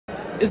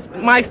it's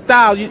my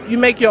style. You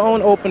make your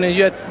own opening.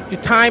 You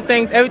time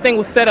things. Everything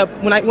was set up.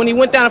 When he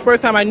went down the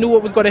first time, I knew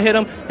what was going to hit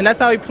him, and that's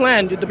how he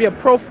planned. To be a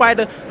pro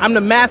fighter, I'm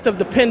the master of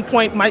the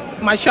pinpoint.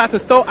 My shots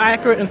are so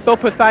accurate and so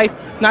precise.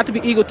 Not to be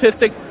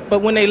egotistic,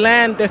 but when they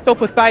land, they're so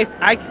precise.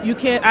 I just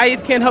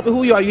can't help it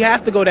who you are. You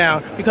have to go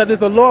down because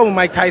there's a law when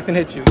Mike Tyson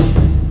hits you.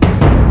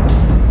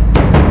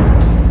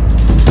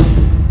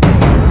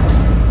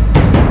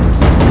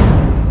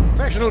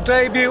 Professional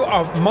debut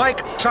of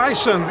Mike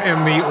Tyson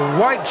in the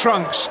white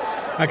trunks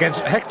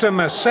against Hector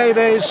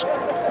Mercedes.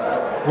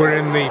 We're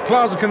in the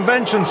Plaza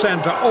Convention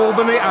Center,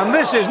 Albany, and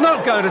this is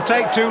not going to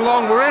take too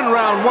long. We're in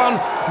round one.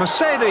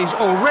 Mercedes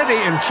already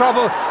in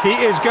trouble. He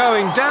is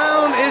going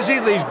down, is he?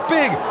 These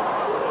big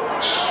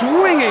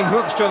swinging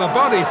hooks to the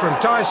body from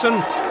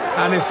Tyson.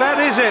 And if that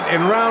is it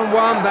in round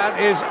one, that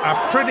is a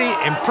pretty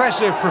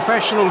impressive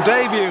professional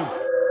debut.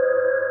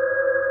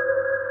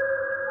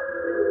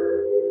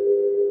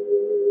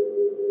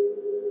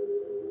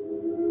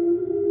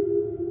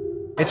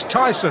 It's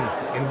Tyson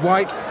in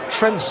white,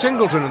 Trent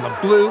Singleton in the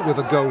blue with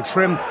a gold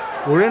trim.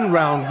 We're in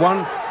round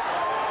one.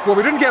 Well,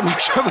 we didn't get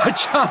much of a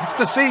chance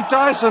to see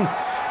Tyson,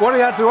 what he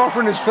had to offer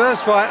in his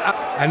first fight.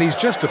 And he's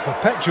just a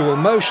perpetual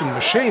motion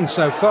machine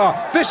so far.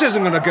 This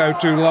isn't going to go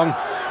too long.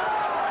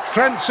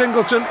 Trent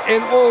Singleton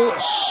in all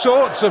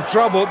sorts of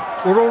trouble.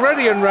 We're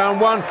already in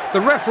round one.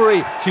 The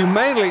referee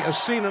humanely has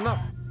seen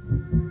enough.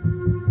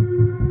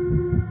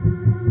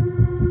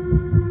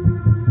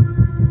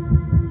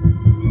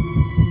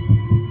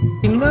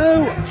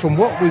 From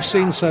what we've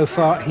seen so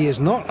far, he is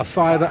not a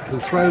fighter who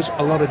throws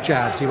a lot of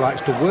jabs. He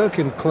likes to work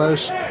in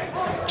close,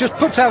 just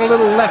puts out a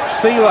little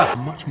left feeler.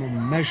 Much more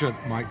measured,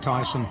 Mike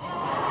Tyson.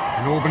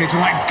 In Albany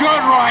tonight, good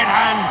right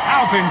hand,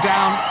 Halpin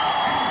down.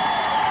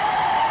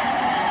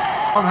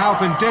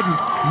 Halpin didn't,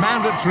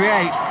 mandatory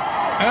 8.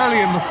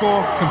 Early in the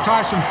fourth, can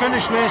Tyson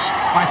finish this?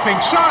 I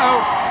think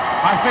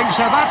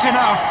so, that's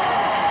enough.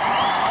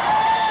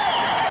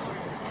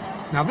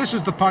 Now this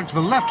is the punch, the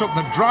left hook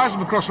that drives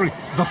him across the ring.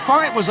 The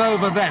fight was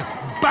over then.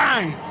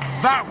 Bang!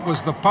 That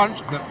was the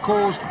punch that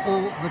caused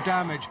all the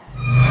damage.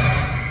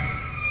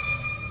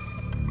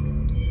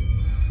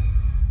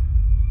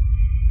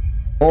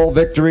 All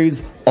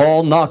victories,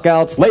 all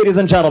knockouts. Ladies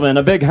and gentlemen,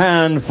 a big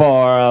hand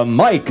for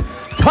Mike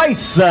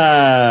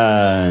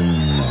Tyson.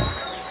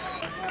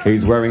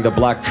 He's wearing the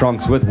black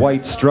trunks with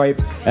white stripe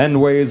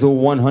and weighs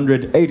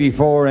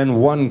 184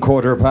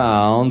 1/4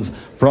 pounds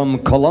from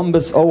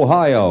Columbus,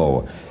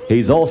 Ohio.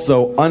 He's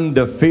also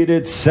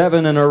undefeated,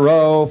 7 in a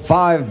row,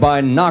 5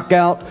 by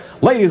knockout.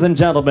 Ladies and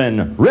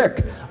gentlemen,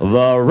 Rick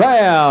the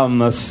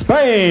Ram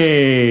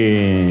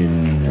Spain.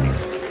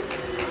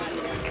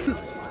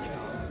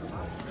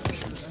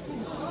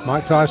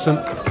 Mike Tyson,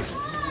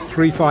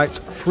 3 fights,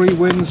 3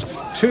 wins,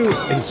 2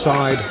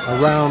 inside a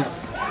round,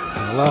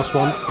 and the last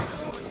one.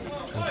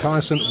 And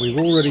Tyson, we've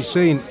already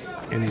seen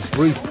in his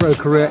brief pro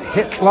career,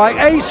 hits like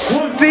a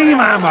steam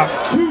hammer.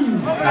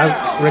 As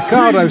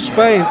Ricardo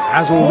Spain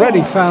has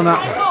already found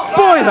out,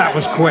 boy, that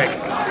was quick.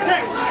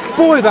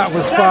 Boy, that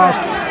was fast.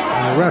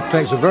 And the ref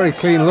takes a very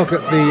clean look at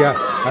the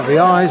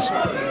eyes.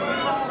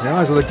 The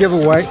eyes are the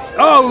giveaway.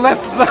 Oh,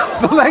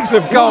 the legs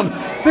have gone.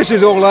 This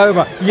is all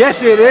over.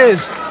 Yes, it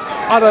is.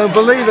 I don't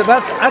believe it.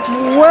 That's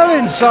well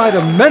inside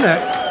a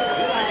minute.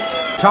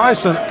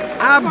 Tyson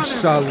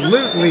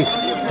absolutely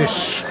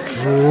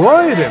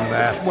destroyed him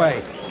there.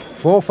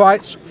 4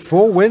 fights,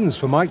 4 wins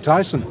for Mike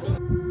Tyson.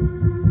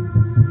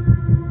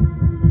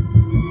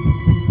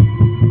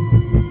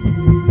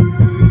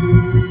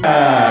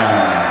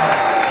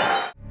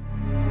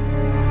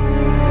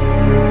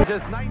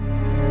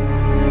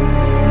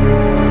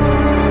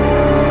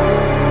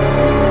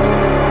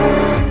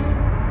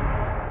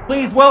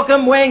 Please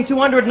welcome, weighing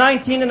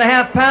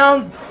 219.5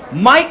 pounds,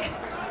 Mike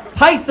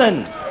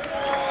Tyson.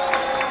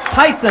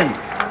 Tyson.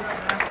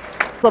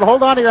 But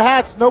hold on to your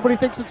hats. Nobody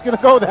thinks it's going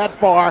to go that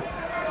far.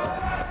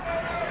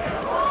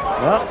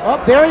 Well,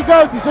 oh, there he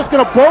goes. He's just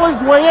going to pull his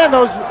way in.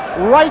 Those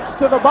rights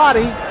to the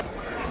body.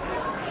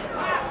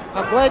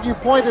 I'm glad you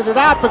pointed it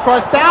out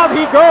because down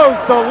he goes.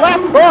 The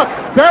left hook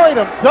buried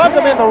him, dug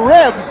him in the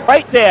ribs.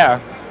 Right there.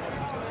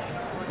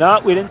 No,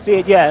 we didn't see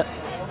it yet.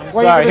 I'm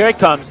sorry. Here it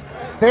comes.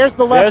 There's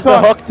the left hook.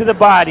 There's the hook to the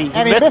body.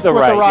 He missed the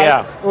right.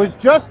 Yeah. It was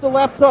just the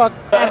left hook.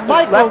 And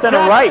Michael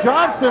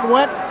Johnson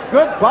went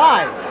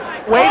goodbye.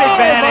 Weight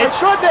advantage.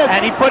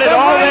 And he put it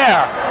all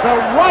there. The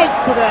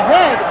right to the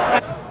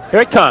head.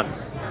 Here it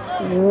comes.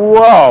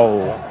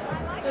 Whoa.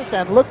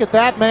 And look at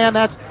that, man.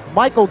 That's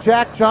Michael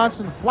Jack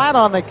Johnson flat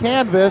on the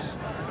canvas.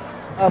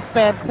 A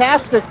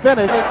fantastic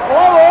finish. It's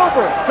all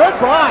over.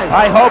 Goodbye.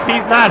 I hope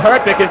he's not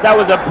hurt because that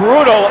was a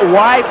brutal,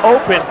 wide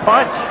open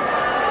punch.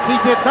 He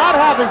did not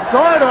have his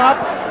guard up,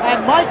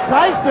 and Mike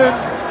Tyson.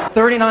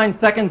 39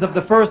 seconds of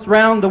the first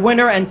round, the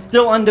winner and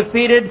still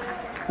undefeated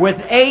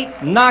with 8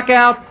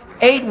 knockouts,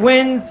 8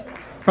 wins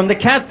from the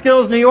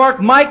Catskills, New York,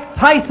 Mike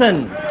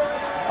Tyson.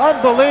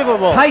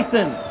 Unbelievable.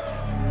 Tyson.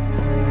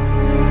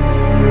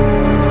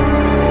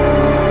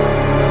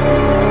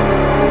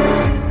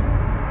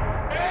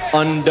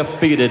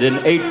 undefeated in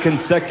 8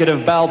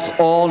 consecutive bouts,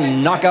 all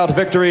knockout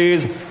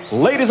victories.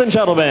 Ladies and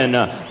gentlemen,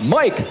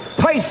 Mike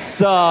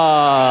Tyson.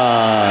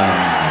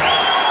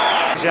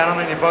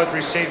 Gentlemen, you both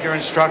received your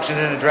instructions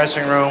in the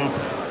dressing room.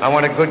 I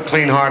want a good,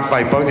 clean, hard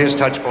fight. Both of you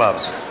touch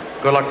gloves.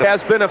 Good luck.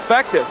 Has been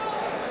effective.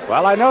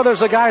 Well, I know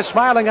there's a guy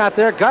smiling out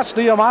there, Gus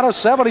Diamato,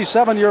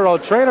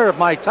 77-year-old trainer of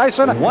Mike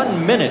Tyson.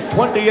 1 minute,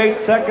 28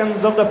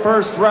 seconds of the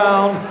first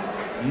round.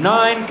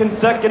 9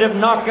 consecutive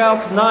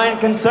knockouts, 9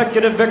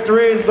 consecutive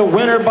victories. The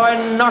winner by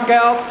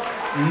knockout,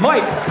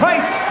 Mike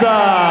Tyson.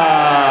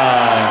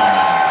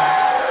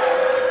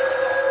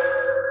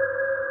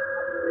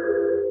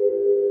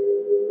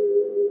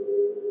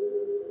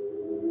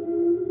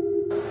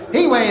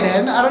 He weighed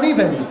in at an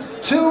even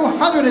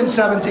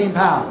 217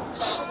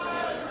 pounds.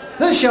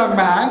 This young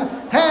man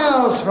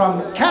hails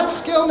from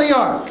Catskill, New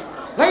York.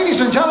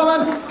 Ladies and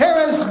gentlemen, here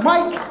is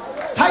Mike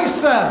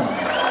Tyson.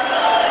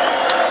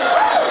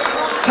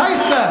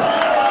 Tyson.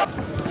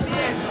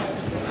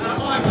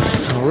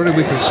 Already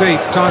we can see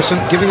Tyson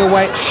giving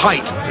away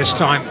height this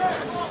time.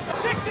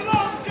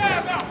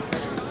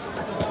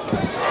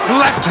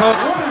 Left hook,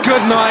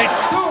 good night.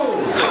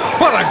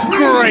 What a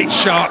great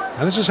shot.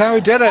 And this is how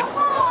he did it.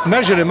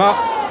 Measured him up.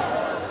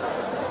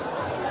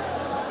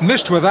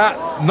 Missed with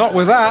that, not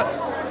with that.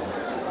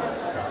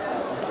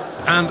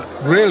 And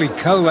really,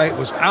 collate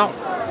was out.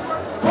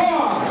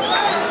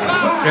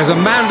 There's a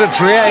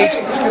mandatory 8.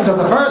 Seconds of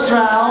the first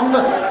round,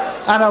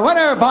 and a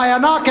winner by a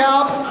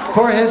knockout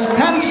for his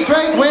 10th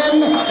straight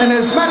win in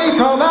his many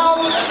pro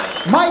bouts,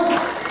 Mike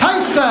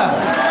Tyson.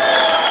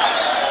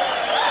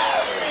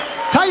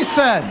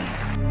 Tyson.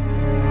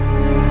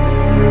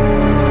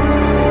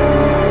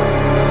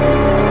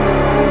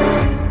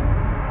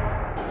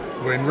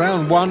 We're in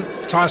round 1,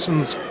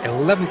 Tyson's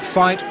 11th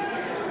fight.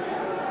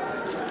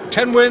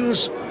 10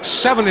 wins,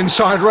 7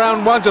 inside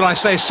round 1. Did I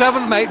say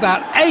 7? Make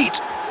that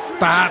 8,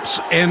 perhaps,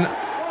 in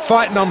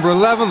fight number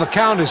 11. The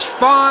count is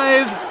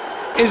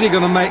 5. Is he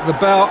going to make the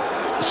belt?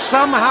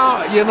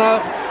 Somehow, you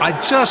know, I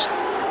just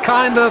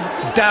kind of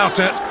doubt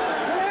it.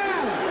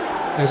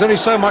 There's only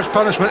so much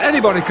punishment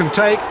anybody can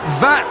take.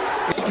 That.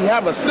 He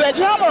have a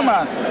sledgehammer,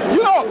 man.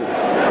 You know,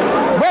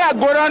 when I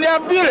go down there, I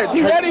feel it.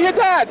 He really hit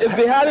hard. It's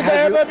the hardest I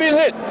ever been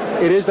hit.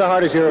 It is the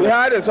hardest you're ever. The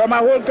hardest of my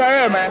whole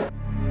career, man.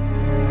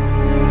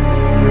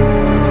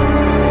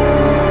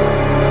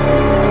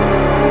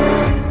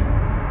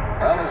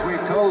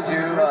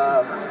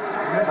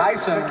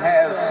 Tyson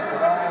has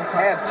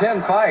had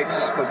 10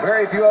 fights, but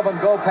very few of them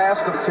go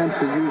past the attempts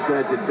to use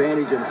that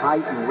advantage in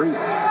height and reach.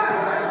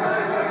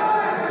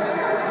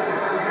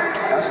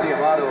 Gus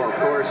Diamato, of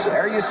course.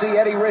 There you see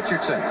Eddie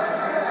Richardson.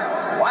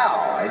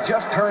 Wow, he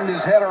just turned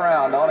his head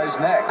around on his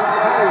neck.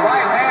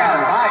 Right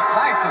hand by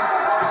Tyson.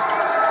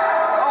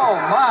 Oh,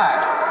 my.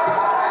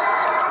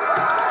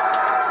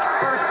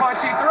 First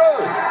punch he threw.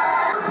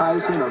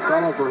 Tyson, a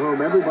fellow for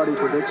whom everybody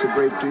predicts a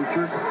great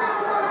future.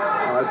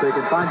 If they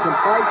can find some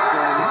fights,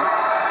 then...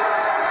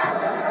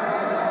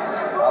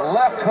 A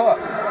left hook,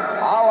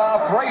 a la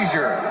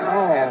Frazier.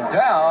 Oh. And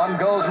down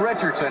goes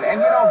Richardson.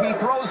 And, you know, he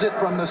throws it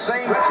from the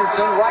same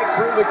Richardson right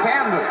through the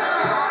canvas.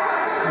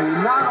 He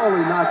not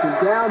only knocked him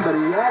down, but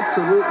he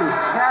absolutely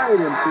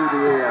carried him through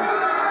the air.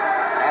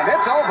 And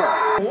it's over.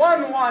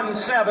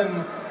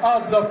 1-1-7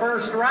 of the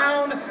first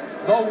round.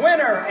 The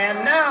winner,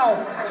 and now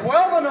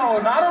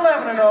 12-0, not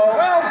 11-0,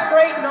 12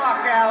 straight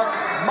knockouts,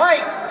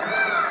 Mike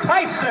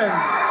Tyson.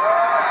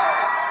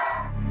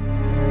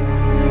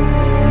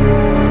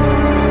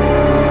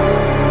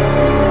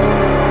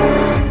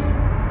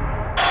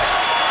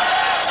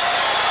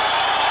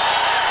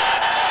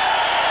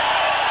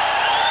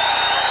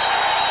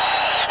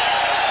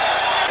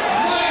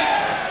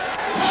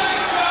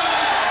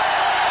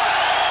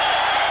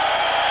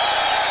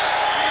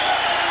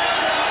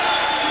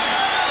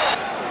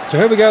 So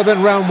here we go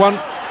then, round 1.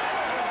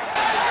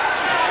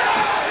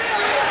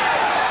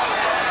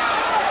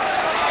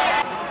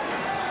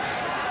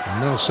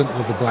 Nelson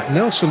with the black.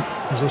 Nelson,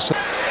 as I said.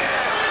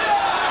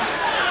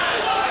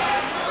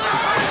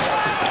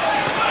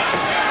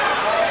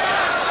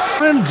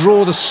 And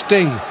draw the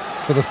sting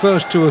for the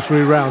first 2 or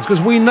 3 rounds, because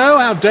we know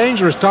how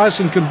dangerous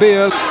Tyson can be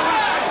early.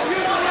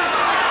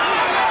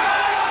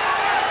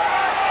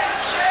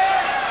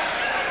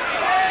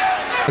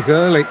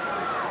 Early.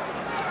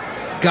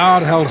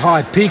 Guard held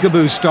high,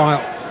 peekaboo style.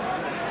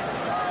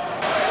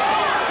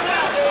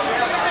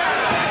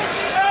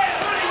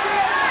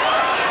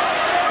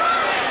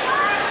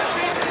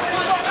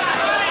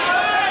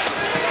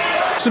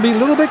 To be a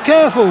little bit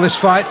careful this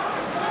fight.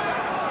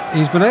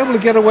 He's been able to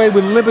get away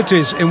with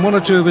liberties in 1 or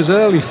 2 of his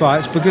early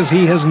fights because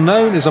he has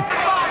known as a...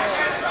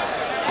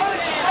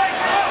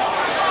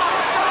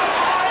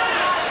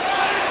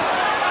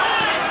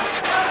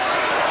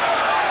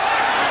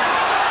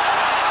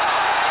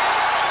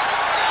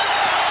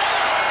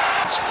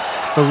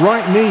 The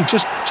right knee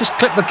just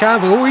clipped the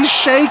canvas. Oh, he's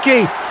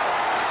shaky.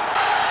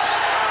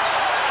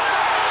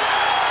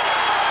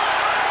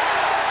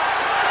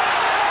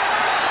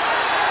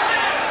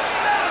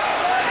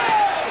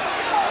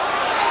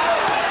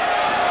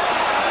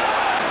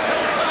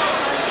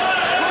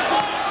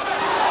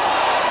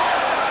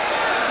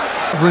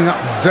 covering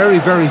up very,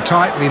 very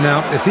tightly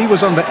now. If he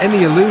was under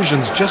any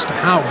illusions just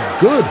how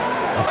good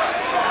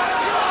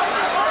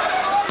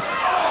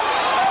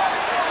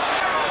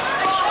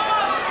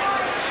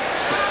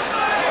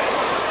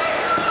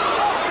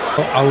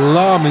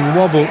alarming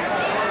wobble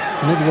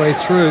midway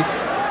through.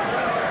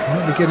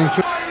 Might be getting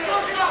through.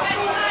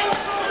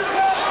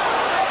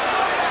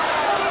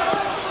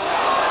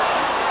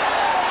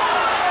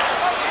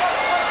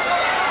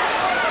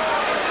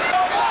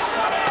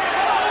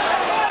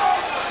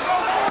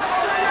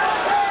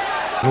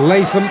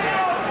 Latham.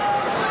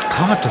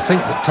 Hard to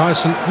think that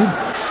Tyson.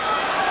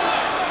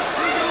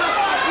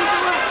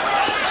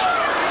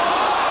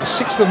 The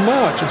 6th of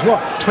March is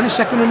what?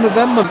 22nd of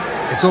November.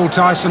 It's all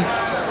Tyson.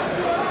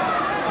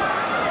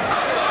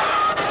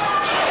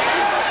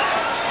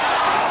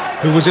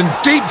 Who was in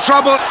deep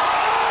trouble,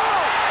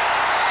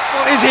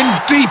 is in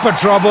deeper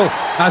trouble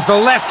as the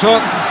left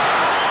hook,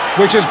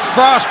 which is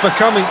fast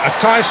becoming a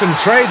Tyson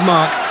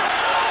trademark.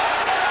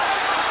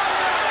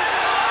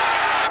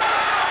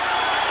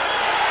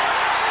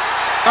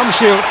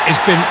 Shield has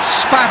been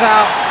spat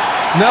out.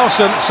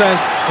 Nelson says,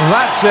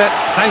 that's it,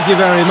 thank you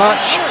very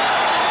much.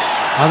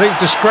 I think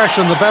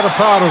discretion, the better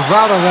part of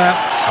valor there.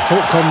 I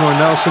thought Conroy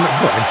Nelson,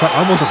 well, in fact,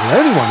 I wasn't the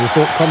only one who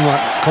thought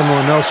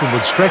Conroy Nelson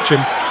would stretch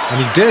him, and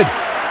he did.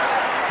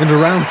 Into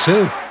round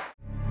 2.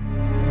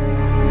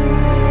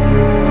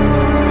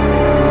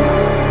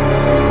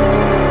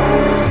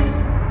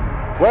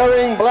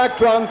 Wearing black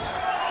trunks,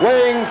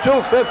 weighing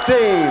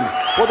 215,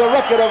 with a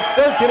record of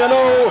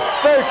 13-0,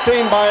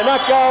 13 by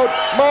knockout,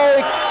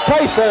 Mike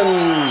Tyson.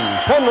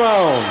 10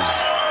 rounds.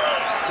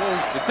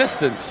 Goes the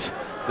distance.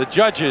 The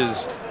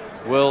judges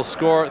will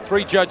score.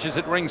 3 judges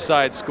at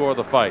ringside score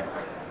the fight.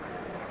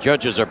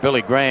 Judges are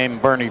Billy Graham,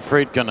 Bernie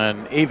Friedkin,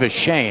 and Eva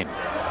Shane.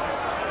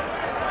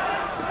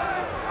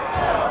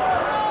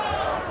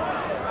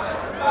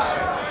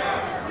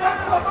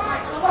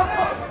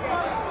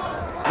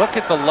 Look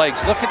at the legs.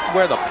 Look at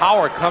where the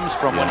power comes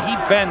from when he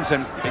bends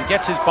and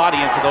gets his body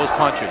into those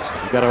punches.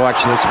 You got to watch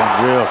this one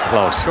real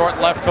close.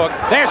 Short left hook.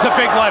 There's the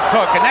big left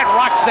hook, and that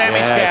rocked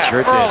Sammy's jab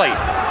early.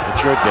 It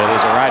sure did.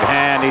 There's a right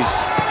hand. He's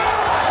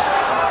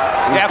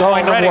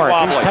going to work.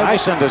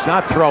 Tyson does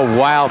not throw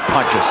wild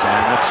punches, Sam.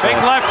 That's big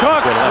left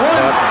hook.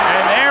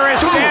 And there is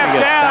Sam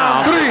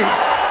down. 3,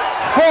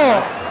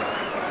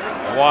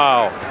 4.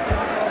 Wow.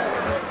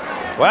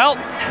 Well.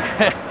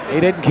 He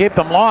didn't keep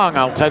them long,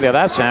 I'll tell you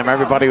that, Sam.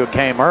 Everybody who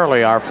came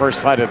early, our first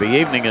fight of the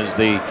evening is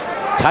the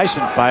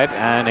Tyson fight,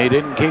 and he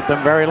didn't keep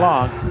them very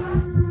long.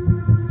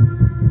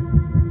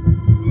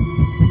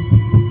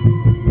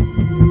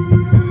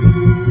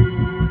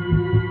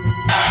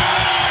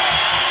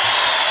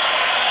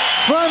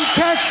 From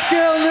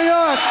Catskill, New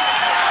York,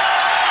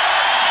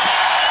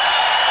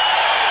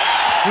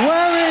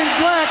 wearing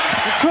black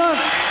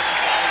trunks,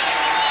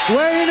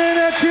 weighing in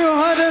at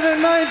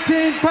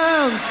 219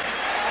 pounds,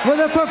 with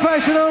a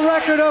professional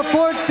record of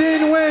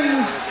 14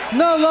 wins,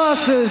 no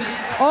losses,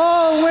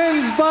 all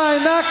wins by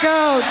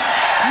knockout,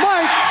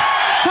 Mike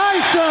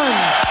Tyson.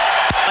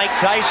 Mike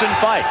Tyson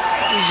fight.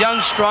 He's a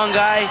young, strong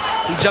guy.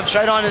 He jumps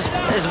right on his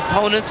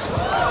opponents.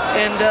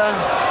 And a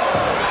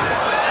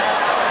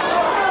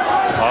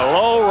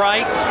low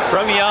right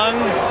from Young.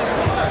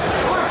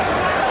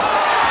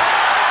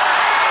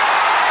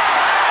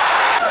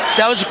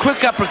 That was a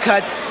quick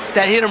uppercut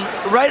that hit him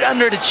right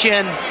under the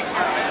chin.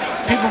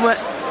 People went,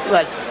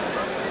 look.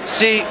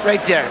 See,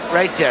 right there,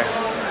 right there.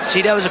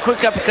 See, that was a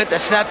quick uppercut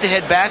that snapped the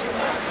head back.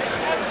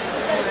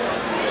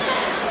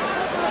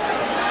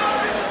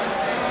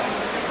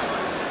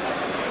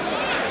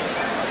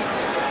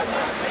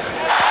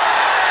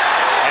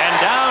 And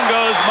down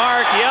goes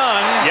Mark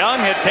Young. Young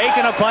had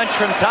taken a punch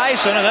from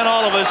Tyson, and then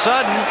all of a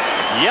sudden,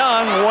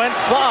 Young went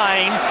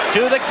flying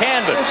to the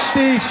canvas.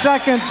 50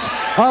 seconds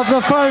of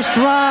the first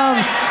round,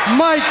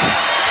 Mike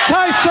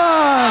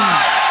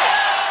Tyson.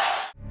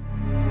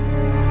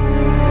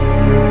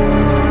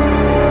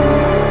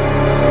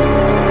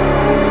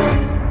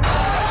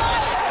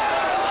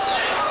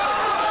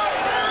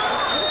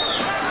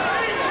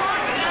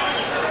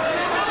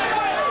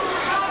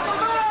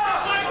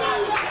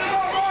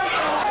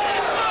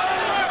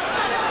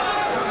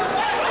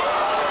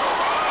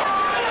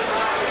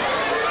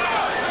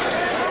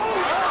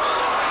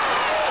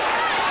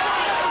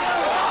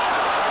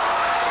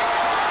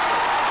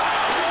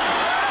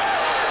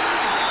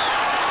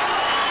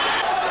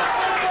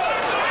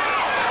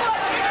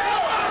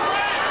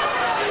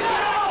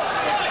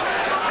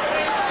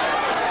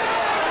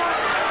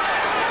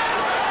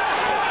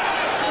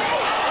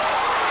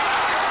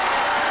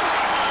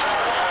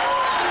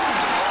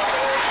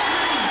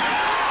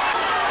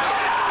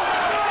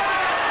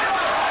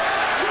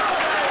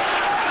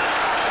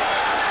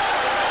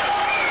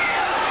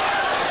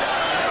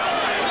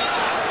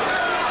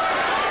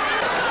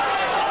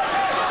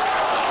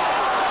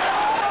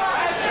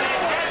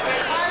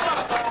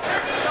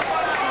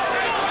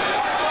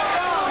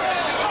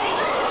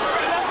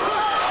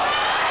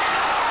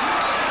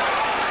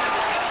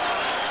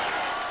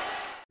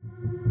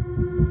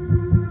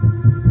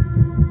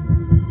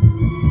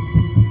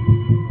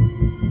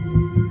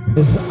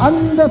 is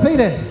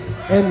undefeated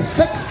in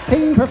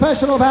 16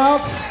 professional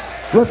bouts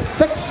with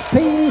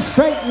 16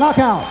 straight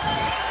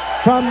knockouts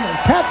from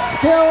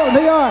Catskill,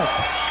 New York.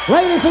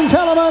 Ladies and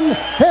gentlemen,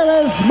 here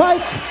is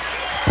Mike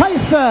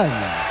Tyson.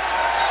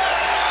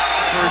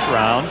 First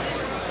round,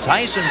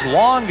 Tyson's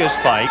longest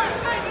fight,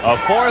 a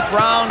fourth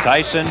round.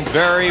 Tyson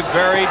very,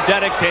 very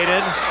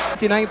dedicated.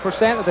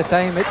 99% of the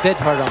time it did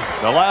hurt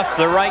him. The left,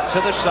 the right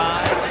to the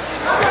side.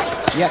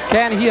 Yeah,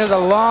 Ken, he has a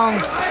long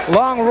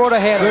road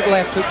ahead. Good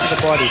left hook to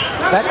the body.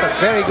 That's a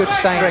very good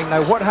sign.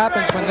 Now, what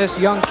happens when this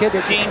young kid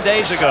 15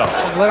 days ago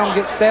and let him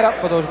get set up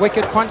for those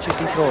wicked punches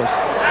he throws?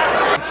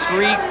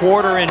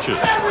 3/4 inches.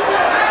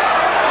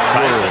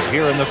 Tyson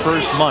here in the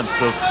first month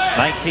of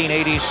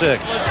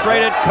 1986.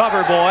 Illustrated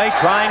cover boy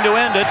trying to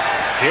end it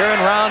here in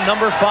round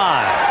number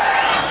 5.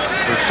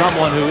 For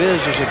someone who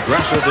is as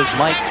aggressive as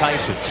Mike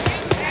Tyson.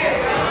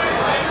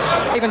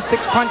 Even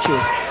 6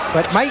 punches.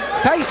 But Mike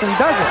Tyson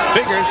doesn't.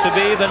 Figures to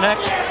be the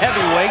next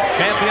heavyweight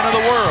champion of the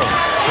world.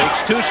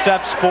 Takes 2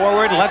 steps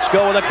forward. Let's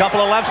go with a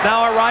couple of lefts.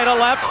 Now a right, a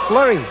left.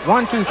 Flurry.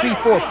 1, 2, 3,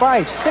 4,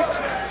 5, 6,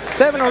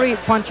 7 or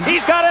 8 punches.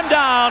 He's got him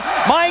down.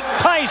 Mike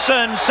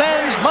Tyson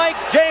sends Mike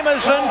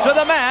Jamison to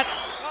the mat.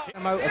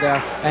 Him out of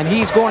there, and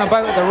he's going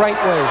about it the right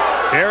way.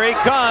 Here he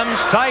comes,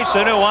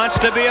 Tyson, who wants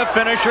to be a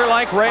finisher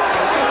like Rick.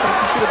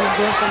 He should have been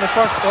going from the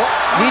first. Oh,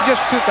 he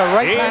just took a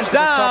right hand to the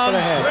top of the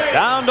head.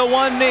 Down to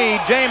one knee,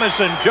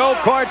 Jamison. Joe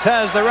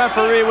Cortez, the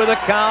referee, with a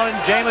count,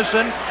 and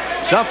Jamison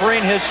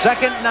suffering his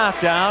second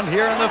knockdown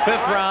here in the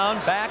 5th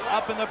round. Back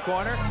up in the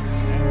corner.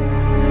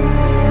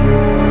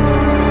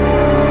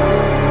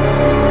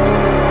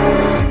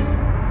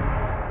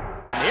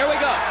 Here we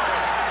go.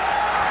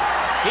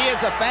 He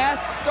is a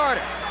fast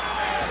starter.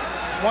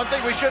 One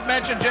thing we should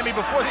mention, Jimmy,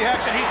 before the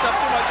action heats up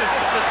too much, is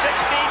this is a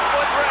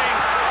 16-foot ring.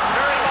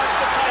 Very much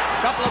to Tyson.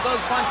 A couple of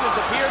those punches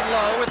appeared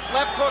low with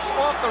Left hooks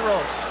off the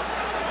ropes.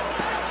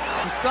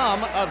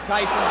 some of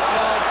Tyson's 12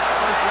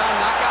 first-round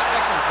knockout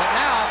victories. But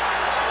now,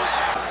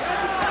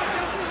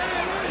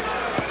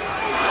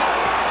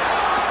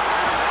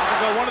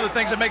 one of the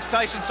things that makes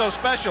Tyson so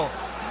special,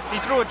 he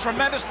threw a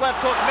tremendous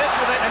left hook, missed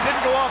with it, and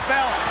didn't go off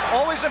balance.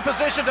 Always in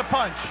position to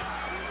punch.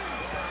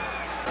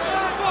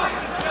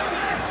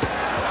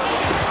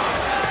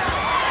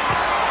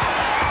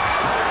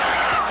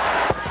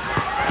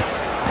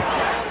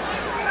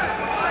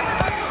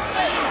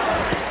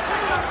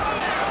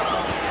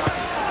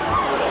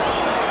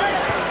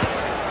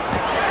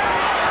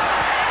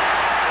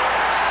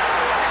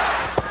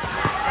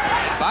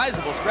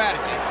 advisable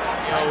strategy,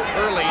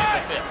 early in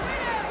the 5th.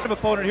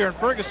 Opponent here in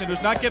Ferguson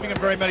who's not giving him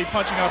very many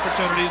punching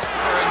opportunities.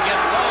 And get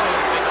low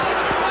as they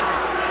deliver the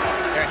punches.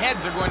 Their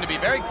heads are going to be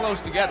very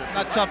close together.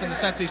 Not tough in the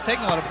sense he's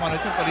taking a lot of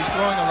punishment, but he's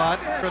throwing a lot.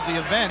 For the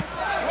event,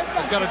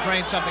 has got to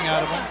drain something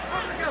out of him.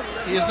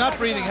 He is not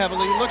breathing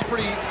heavily. He looks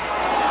pretty...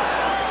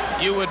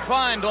 You would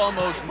find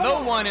almost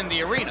no one in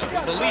the arena who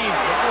believed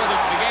before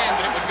this began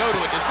that it would go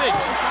to a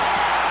decision.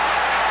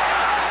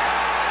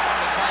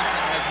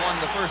 Tyson has won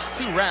the first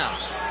 2 rounds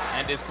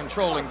and is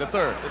controlling the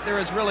 3rd. But there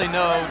is really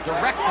no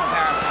direct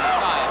comparison in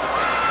style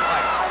between the 2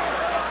 fighters.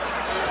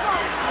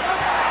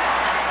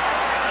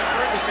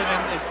 Ferguson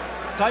and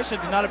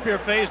Tyson did not appear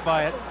fazed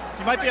by it.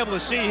 You might be able to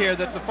see here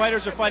that the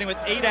fighters are fighting with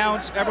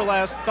 8-ounce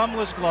Everlast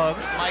thumbless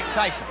gloves. Mike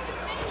Tyson.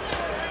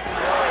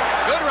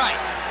 Good right.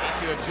 In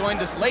case you have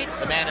joined us late,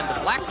 the man in the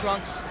black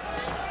trunks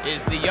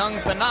is the young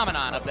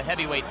phenomenon of the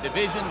heavyweight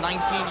division,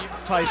 19 years.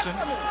 Tyson.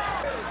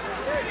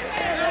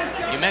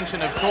 You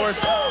mentioned, of course,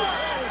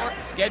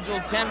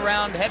 scheduled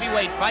 10-round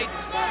heavyweight fight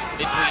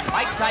between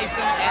Mike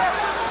Tyson and...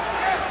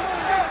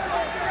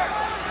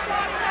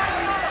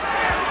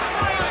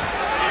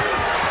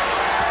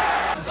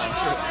 I'm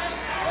sure.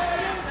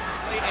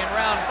 In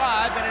round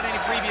 5 than at any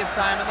previous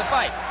time in the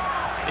fight.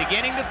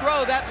 Beginning to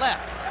throw that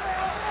left.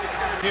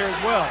 Here as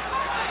well.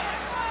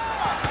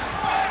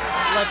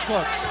 Left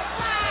hooks.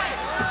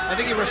 I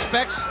think he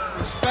respects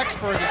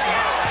Ferguson.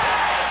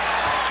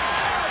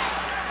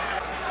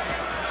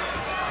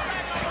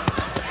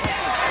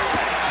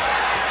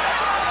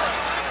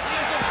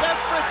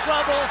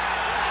 Trouble.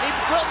 He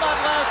will not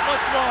last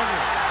much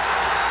longer.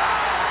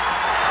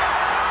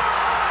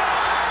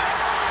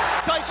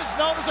 Tyson's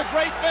known as a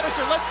great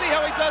finisher. Let's see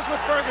how he does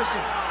with Ferguson.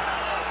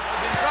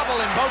 He's in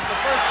trouble in both the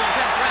 1st and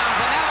 10th rounds,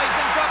 and now he's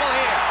in trouble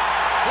here.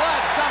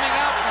 Blood coming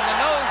out from the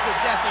nose of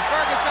Jesse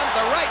Ferguson.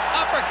 The right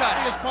uppercut.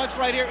 His punch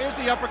right here is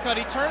the uppercut.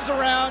 He turns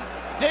around,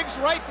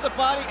 digs right to the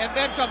body, and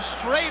then comes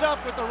straight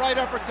up with the right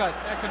uppercut.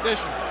 That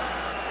condition.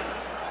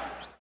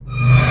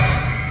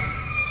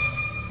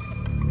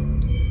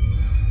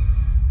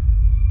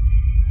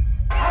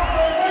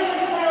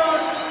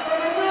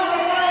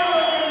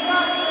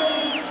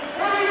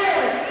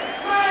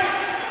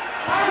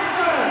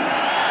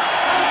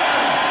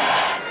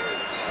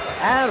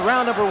 And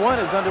round number 1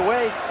 is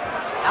underway.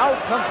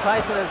 Out comes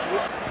Tyson.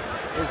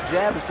 His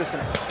jab is just an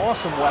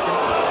awesome weapon.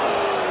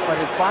 But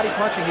his body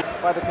punching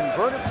by the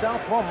converted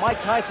southpaw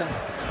Mike Tyson,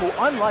 who,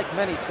 unlike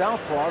many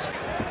southpaws,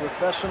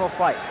 professional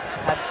fight,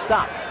 has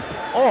stopped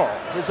all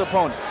his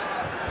opponents.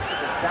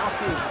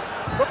 Gonsowski is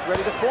looked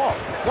ready to fall.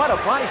 What a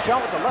body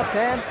shot with the left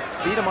hand.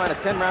 Beat him on a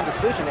 10-round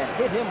decision and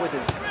hit him with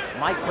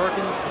Mike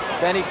Perkins,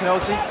 Benny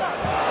Canosi,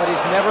 but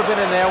he's never been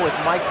in there with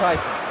Mike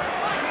Tyson.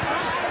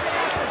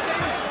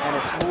 And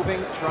it's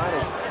moving, trying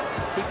to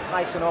keep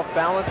Tyson off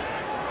balance.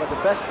 But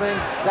the best thing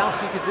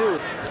Zalski could do,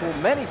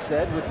 who many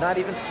said would not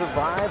even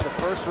survive the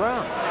first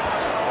round,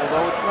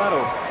 although it's not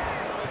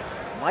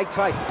over. Mike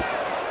Tyson.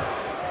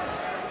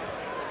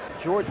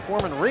 George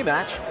Foreman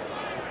rematch.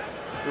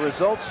 The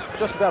results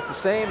just about the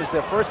same as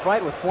their first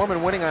fight, with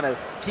Foreman winning on a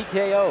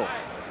TKO.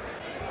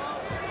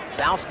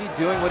 Zalski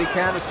doing what he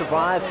can to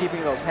survive,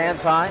 keeping those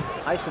hands high.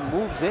 Tyson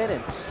moves in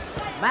and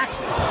smacks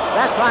it.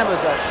 That time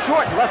was a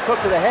short left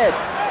hook to the head.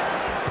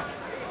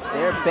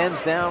 There,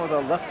 bends down with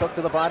a left hook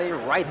to the body,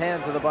 right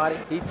hand to the body.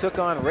 He took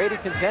on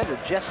rated contender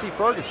Jesse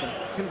Ferguson.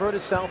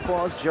 Converted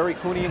southpaws, Jerry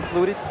Cooney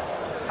included.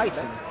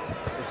 Tyson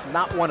is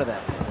not one of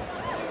them.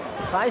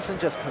 Tyson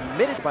just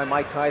committed by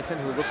Mike Tyson,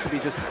 who looks to be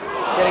just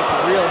getting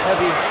some real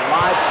heavy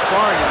live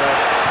sparring in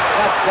there.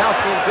 Got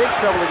Zalski in big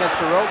trouble against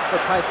the rope, but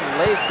Tyson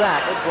lays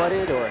back,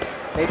 head-butted, or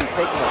maybe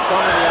taking a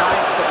thumb in the eye,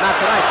 except not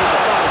tonight, taking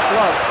a thumb in his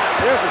glove.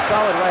 There's a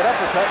solid right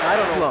uppercut, and I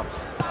don't know.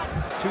 Lumps.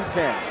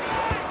 210.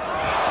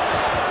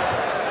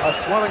 A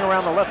swelling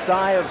around the left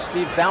eye of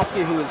Steve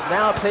Zalski, who is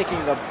now taking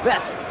the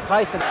best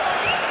Tyson. A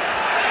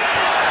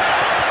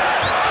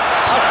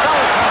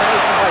solid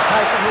combination by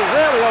Tyson, who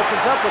rarely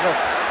opens up with a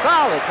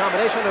solid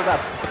combination with about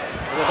 20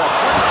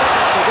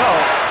 seconds to go.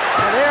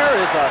 And there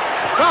is a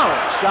solid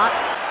shot.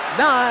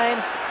 9,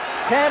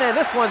 10, and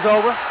this one's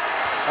over.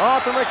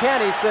 Arthur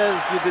McCanny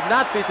says you did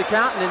not beat the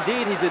count, and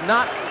indeed he did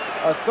not.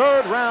 A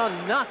third round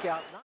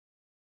knockout.